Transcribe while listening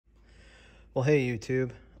Well, hey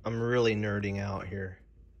YouTube, I'm really nerding out here.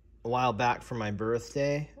 A while back for my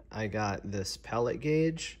birthday, I got this pellet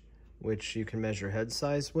gauge, which you can measure head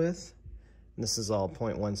size with. And this is all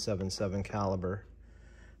 .177 caliber.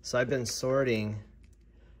 So I've been sorting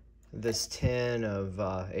this tin of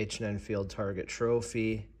H&N Field Target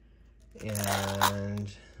Trophy,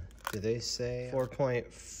 and do they say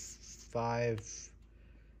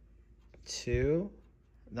 4.52?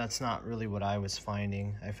 That's not really what I was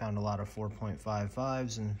finding. I found a lot of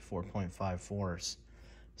 4.55s and 4.54s.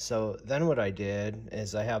 So then what I did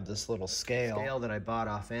is I have this little scale that I bought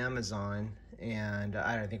off Amazon, and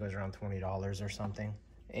I think it was around $20 or something.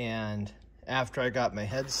 And after I got my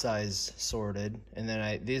head size sorted, and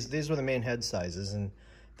then these were the main head sizes, and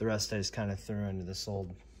the rest I just kind of threw into this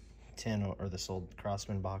old tin or this old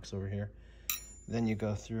Crossman box over here. Then you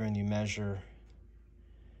go through and you measure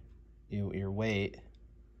your weight.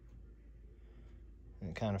 And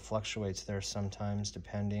it kind of fluctuates there sometimes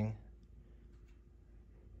depending.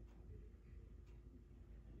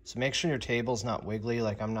 So make sure your table's not wiggly,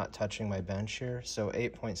 like I'm not touching my bench here. So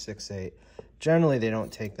 8.68. Generally they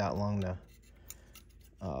don't take that long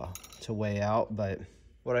to weigh out, but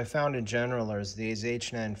what I found in general is these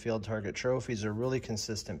H&N Field Target Trophies are really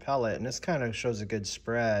consistent pellet, and this kind of shows a good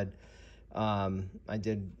spread. I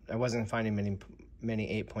wasn't finding many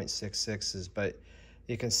 8.66s, but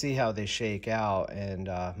you can see how they shake out, and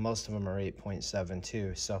most of them are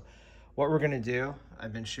 8.72. So what we're gonna do,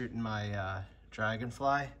 I've been shooting my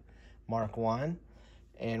Dragonfly Mark 1,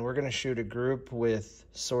 and we're gonna shoot a group with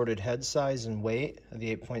sorted head size and weight of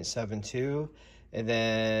the 8.72, and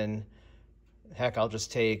then heck, I'll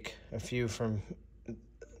just take a few from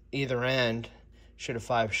either end, shoot a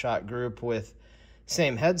 5-shot group with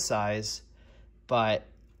same head size but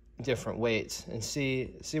different weights, and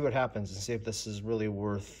see what happens, and see if this is really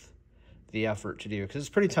worth the effort to do, because it's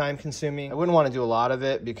pretty time consuming. I wouldn't want to do a lot of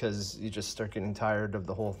it because you just start getting tired of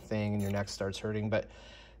the whole thing and your neck starts hurting, but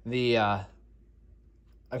I'm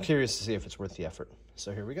curious to see if it's worth the effort.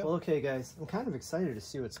 So here we go. Well, okay guys, I'm kind of excited to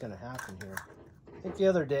see what's going to happen here. I think the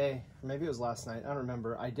other day, or maybe it was last night, I don't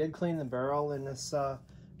remember, I did clean the barrel in this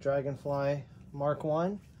Dragonfly Mark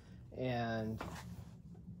 1, and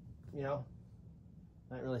you know,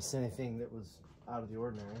 I didn't really see anything that was out of the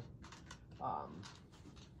ordinary.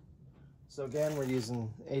 So again, we're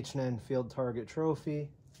using H&N Field Target Trophy.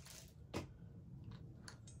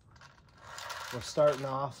 We're starting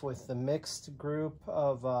off with the mixed group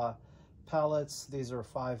of pellets. These are a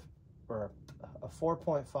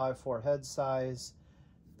 4.54 head size.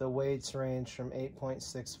 The weights range from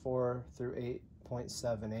 8.64 through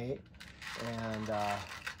 8.78, and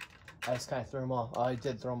I just kind of threw them all. I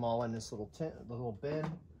did throw them all in this little bin.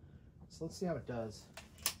 So let's see how it does.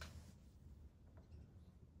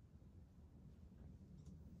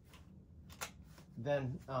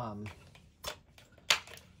 Then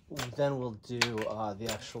we'll do the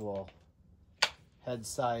actual head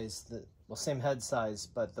size. Well, same head size,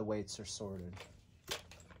 but the weights are sorted.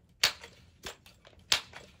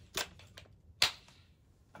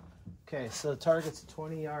 Okay, so the target's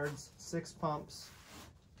 20 yards, 6 pumps.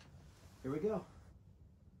 Here we go.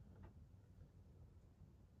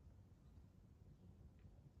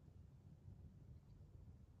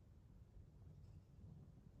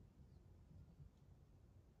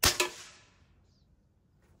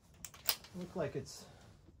 Look like it's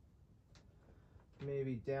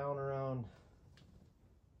maybe down around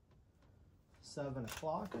 7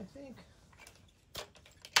 o'clock, I think.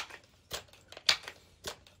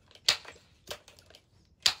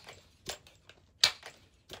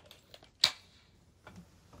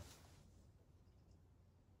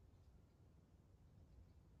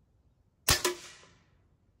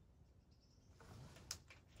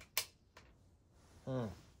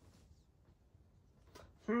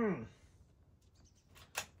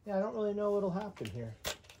 Yeah, I don't really know what'll happen here.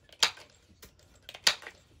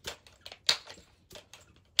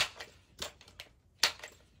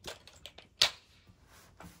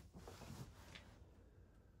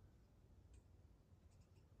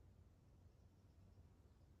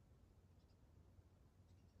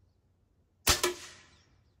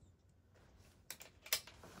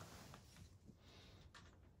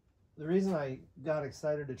 The reason I got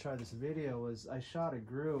excited to try this video was I shot a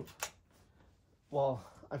group. Well,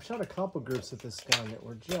 I've shot a couple groups with this gun that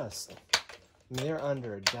were just, I mean, they're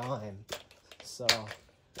under a dime. So,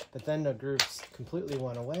 but then the groups completely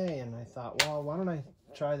went away, and I thought, well, why don't I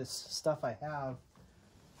try this stuff I have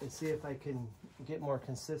and see if I can get more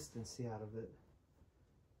consistency out of it.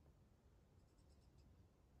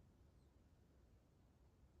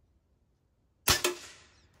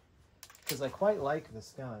 Because I quite like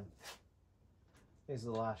this gun. Here's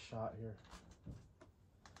the last shot here.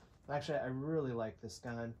 Actually, I really like this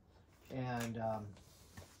gun, and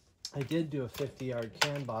I did do a 50-yard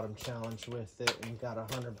can bottom challenge with it and got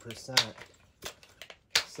 100%.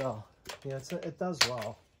 So, yeah, it does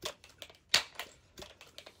well.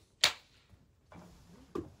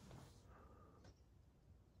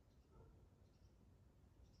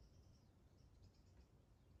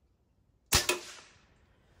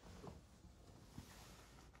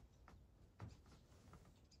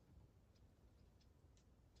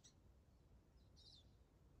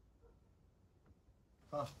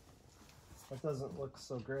 Huh. That doesn't look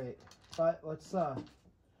so great. But let's,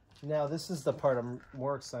 now this is the part I'm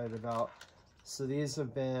more excited about. So these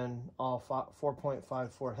have been all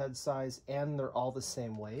 4.54 head size, and they're all the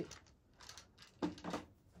same weight.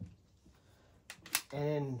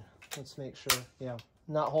 And let's make sure, yeah,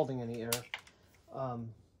 not holding any air.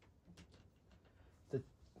 The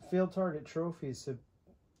field target trophies have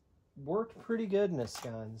worked pretty good in this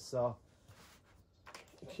gun, so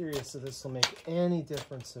I'm curious if this will make any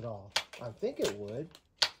difference at all. I think it would.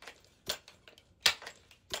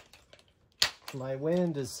 My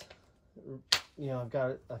wind is, you know, I've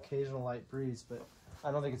got occasional light breeze, but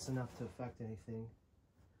I don't think it's enough to affect anything.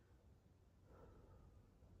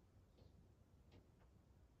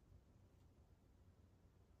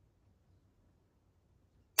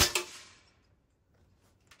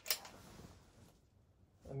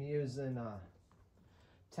 I'm using a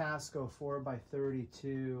Tasco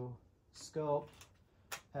 4x32 scope.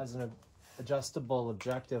 Has an adjustable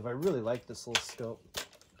objective. I really like this little scope.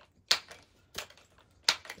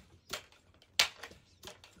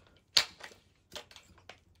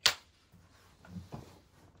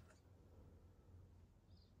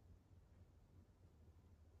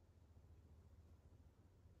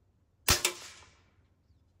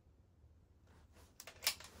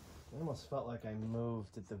 I almost felt like I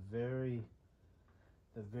moved at the very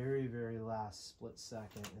last split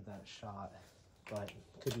second of that shot, but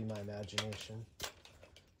it could be my imagination.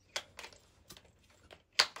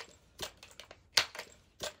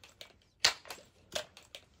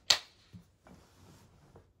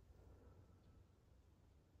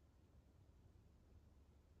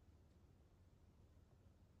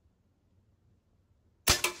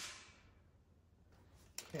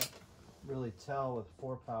 Can't really tell with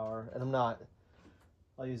 4-power, and I'm not.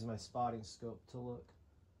 I'll use my spotting scope to look.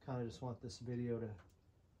 Kind of just want this video to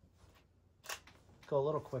go a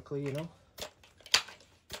little quickly, you know.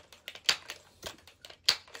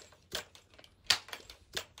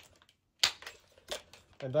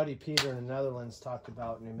 My buddy Peter in the Netherlands talked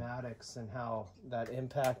about pneumatics and how that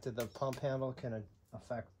impact of the pump handle can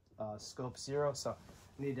affect scope 0, so I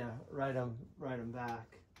need to write them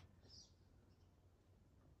back.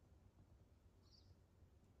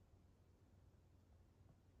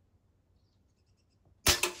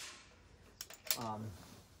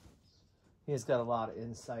 He's got a lot of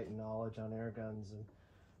insight and knowledge on air guns, and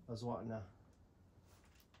I was wanting to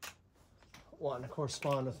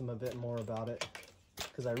correspond with him a bit more about it,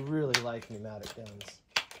 because I really like pneumatic guns.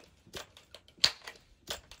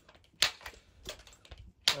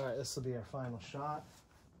 All right, this will be our final shot.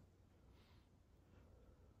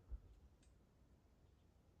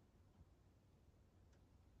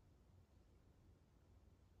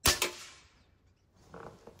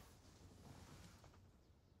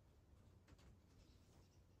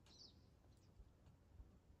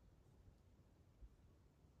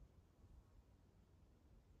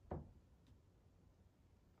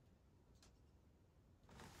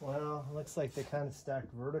 Well, looks like they kind of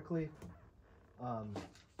stacked vertically.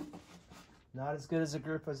 Not as good as a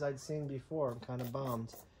group as I'd seen before. I'm kind of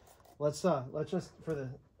bummed. Let's just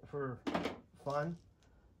for fun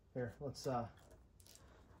here. Let's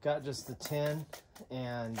got just the tin,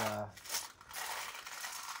 and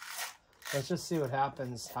let's just see what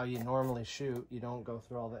happens. How you normally shoot. You don't go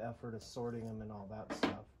through all the effort of sorting them and all that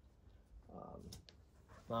stuff. I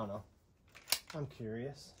don't know. I'm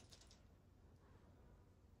curious.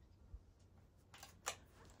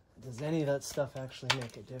 Does any of that stuff actually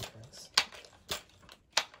make a difference?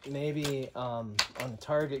 Maybe on a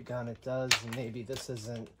target gun it does, and maybe this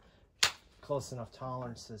isn't close enough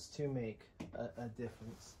tolerances to make a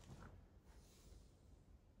difference.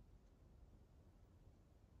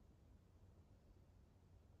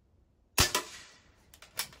 Let's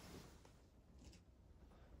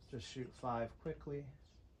just shoot 5 quickly.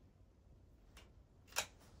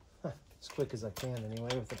 As quick as I can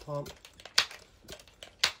anyway with the pump.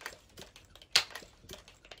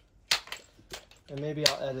 And maybe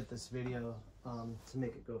I'll edit this video to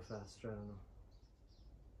make it go faster, I don't know.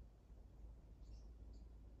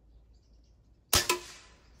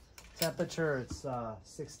 Temperature, it's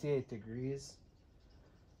 68 degrees.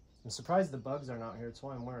 I'm surprised the bugs aren't out here. That's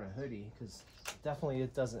why I'm wearing a hoodie, because definitely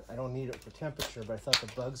it doesn't, I don't need it for temperature, but I thought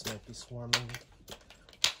the bugs might be swarming.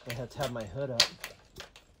 I had to have my hood up.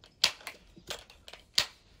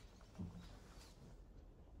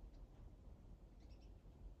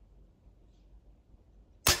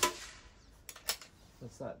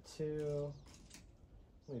 What's that, 2?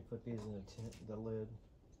 Let me put these in the lid.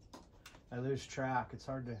 I lose track. It's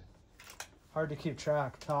hard to keep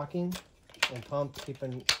track. Talking and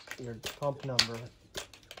keeping your pump number,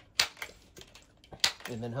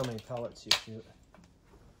 and then how many pellets you shoot.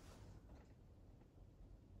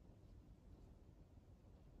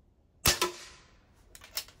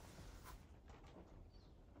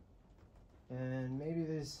 And maybe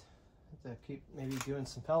these, I have to keep maybe doing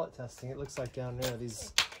some pellet testing. It looks like down there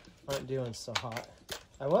these aren't doing so hot.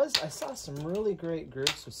 I saw some really great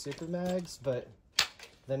groups with super mags, but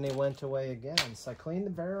then they went away again. So I cleaned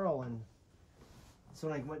the barrel, and so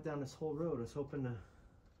when I went down this whole road, I was hoping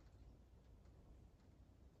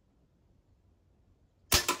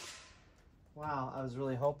to, wow, I was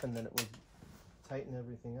really hoping that it would tighten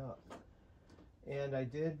everything up. And I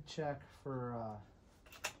did check for,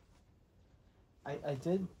 I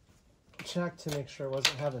did check to make sure I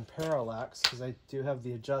wasn't having parallax, because I do have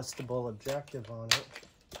the adjustable objective on it.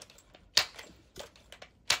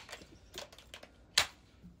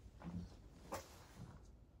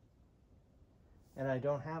 And I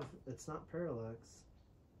don't have, it's not parallax.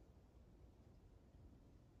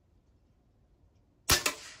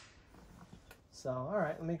 So, all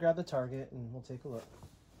right, let me grab the target and we'll take a look.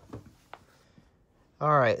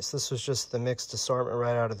 All right, so this was just the mixed assortment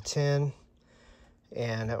right out of the tin.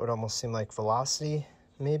 And that would almost seem like velocity,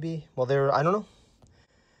 maybe. Well, I don't know.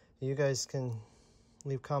 You guys can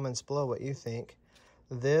leave comments below what you think.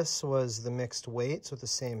 This was the mixed weights with the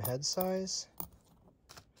same head size.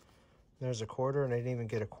 There's a 1/4, and I didn't even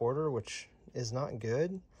get a 1/4, which is not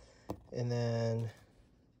good. And then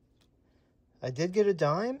I did get a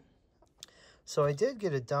dime. So I did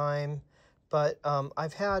get a dime, but I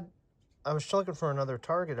was looking for another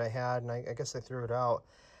target I had, and I guess I threw it out.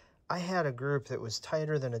 I had a group that was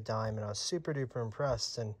tighter than a dime, and I was super duper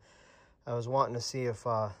impressed, and I was wanting to see if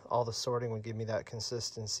all the sorting would give me that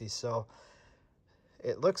consistency. So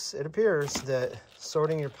it appears that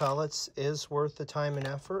sorting your pellets is worth the time and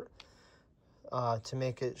effort to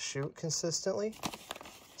make it shoot consistently.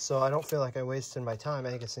 So I don't feel like I wasted my time.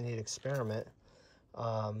 I think it's a neat experiment.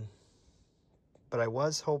 But I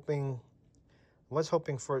was hoping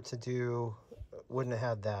for it to wouldn't have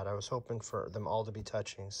had that. I was hoping for them all to be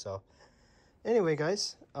touching. So anyway,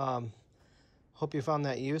 guys, hope you found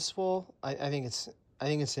that useful. I think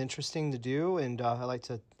it's interesting to do, and I like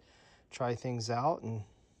to try things out and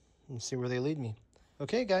see where they lead me.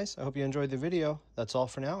 Okay, guys, I hope you enjoyed the video. That's all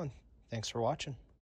for now, and thanks for watching.